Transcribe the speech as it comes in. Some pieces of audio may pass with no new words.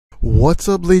What's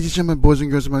up, ladies and gentlemen, boys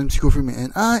and girls? My name is Freeman,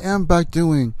 and I am back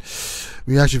doing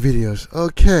reaction videos.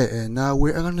 Okay, and now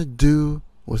we're gonna do,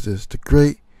 what's this? The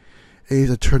Great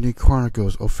Ace Attorney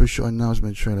Chronicles official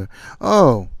announcement trailer.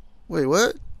 Oh, wait,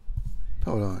 what?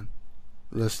 Hold on.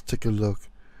 Let's take a look.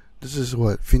 This is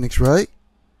what? Phoenix, right?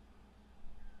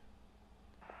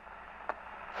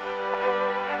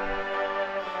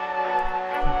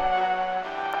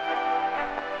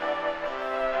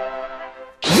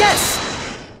 Yes!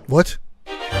 What?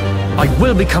 I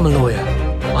will become a lawyer.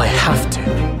 I have to.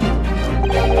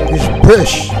 He's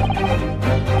British.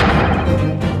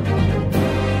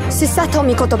 Susato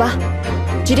Mikotoba,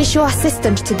 judicial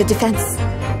assistant to the defense.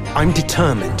 I'm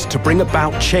determined to bring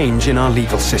about change in our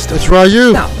legal system. That's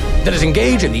Ryu. Now, let us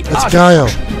engage in the That's art Gaio. of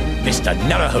action. Mr.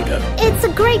 Naruhodo. It's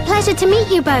a great pleasure to meet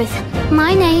you both.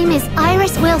 My name is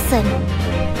Iris Wilson.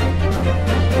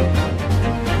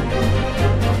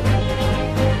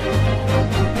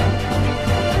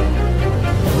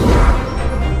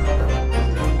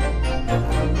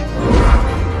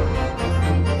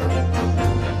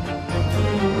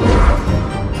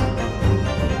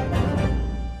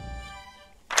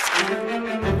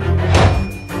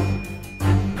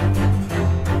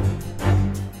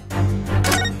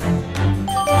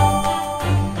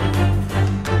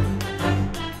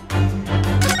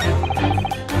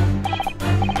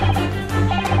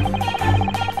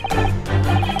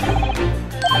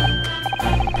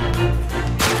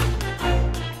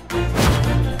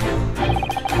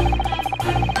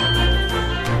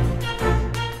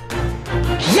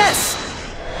 Yes!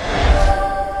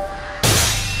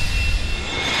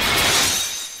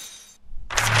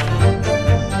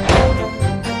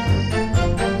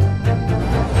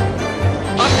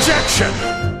 Objection!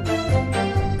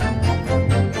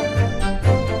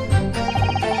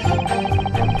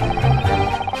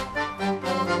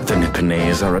 The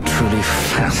Nipponese are a truly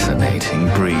fascinating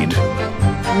breed.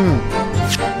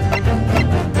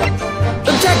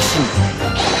 Objection!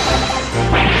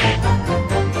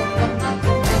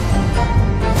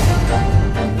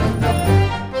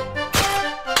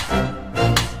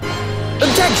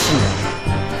 Objection!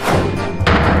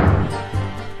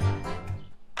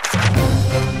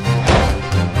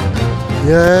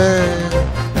 Yeah.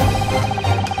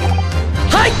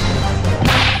 Hi!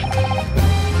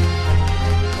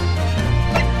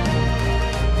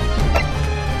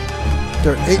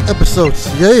 There are 8 episodes.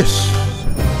 Yes.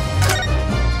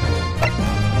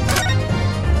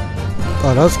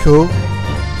 Oh, that's cool.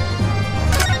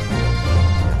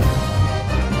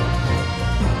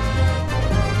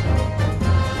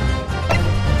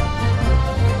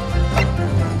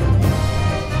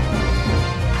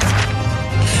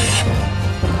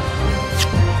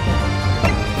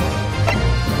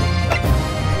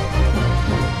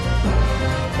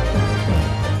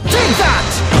 Take that!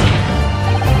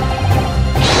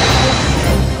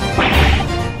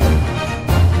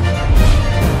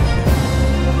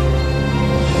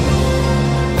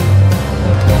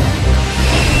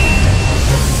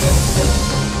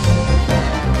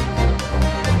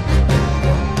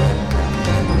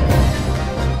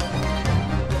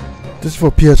 This is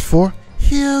for PS4?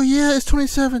 Hell yeah, it's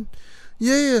 27.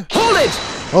 Yeah. Hold it!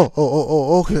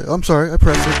 Oh, okay. I'm sorry, I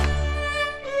pressed it.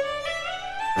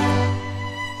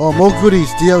 Oh, more goodies,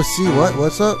 DLC.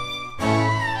 What's up?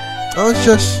 Oh, it's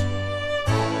just.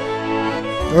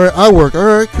 Alright, I work.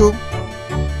 Alright, cool.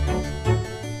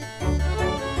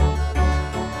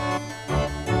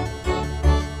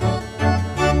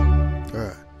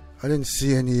 Alright. I didn't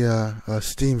see any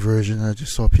Steam version. I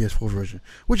just saw PS4 version,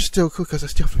 which is still cool because I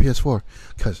still have the PS4.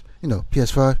 Because, you know,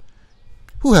 PS5.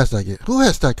 Who has that yet? Who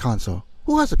has that console?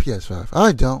 Who has a PS5?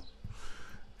 I don't.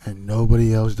 And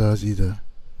nobody else does either.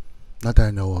 Not that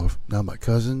I know of. Not my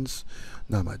cousins.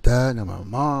 Not my dad. Not my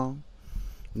mom.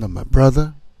 Not my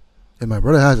brother. If my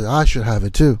brother has it, I should have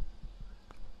it too.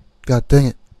 God dang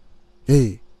it.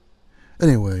 Hey.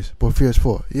 Anyways, but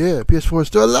PS4. Yeah, PS4 is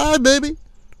still alive, baby.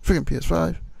 Freaking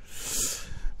PS5.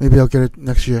 Maybe I'll get it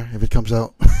next year if it comes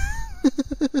out.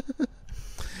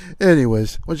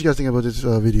 Anyways, what do you guys think about this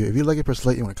video? If you like it, press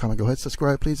like. You want to comment, go ahead,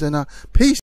 subscribe, please, and peace.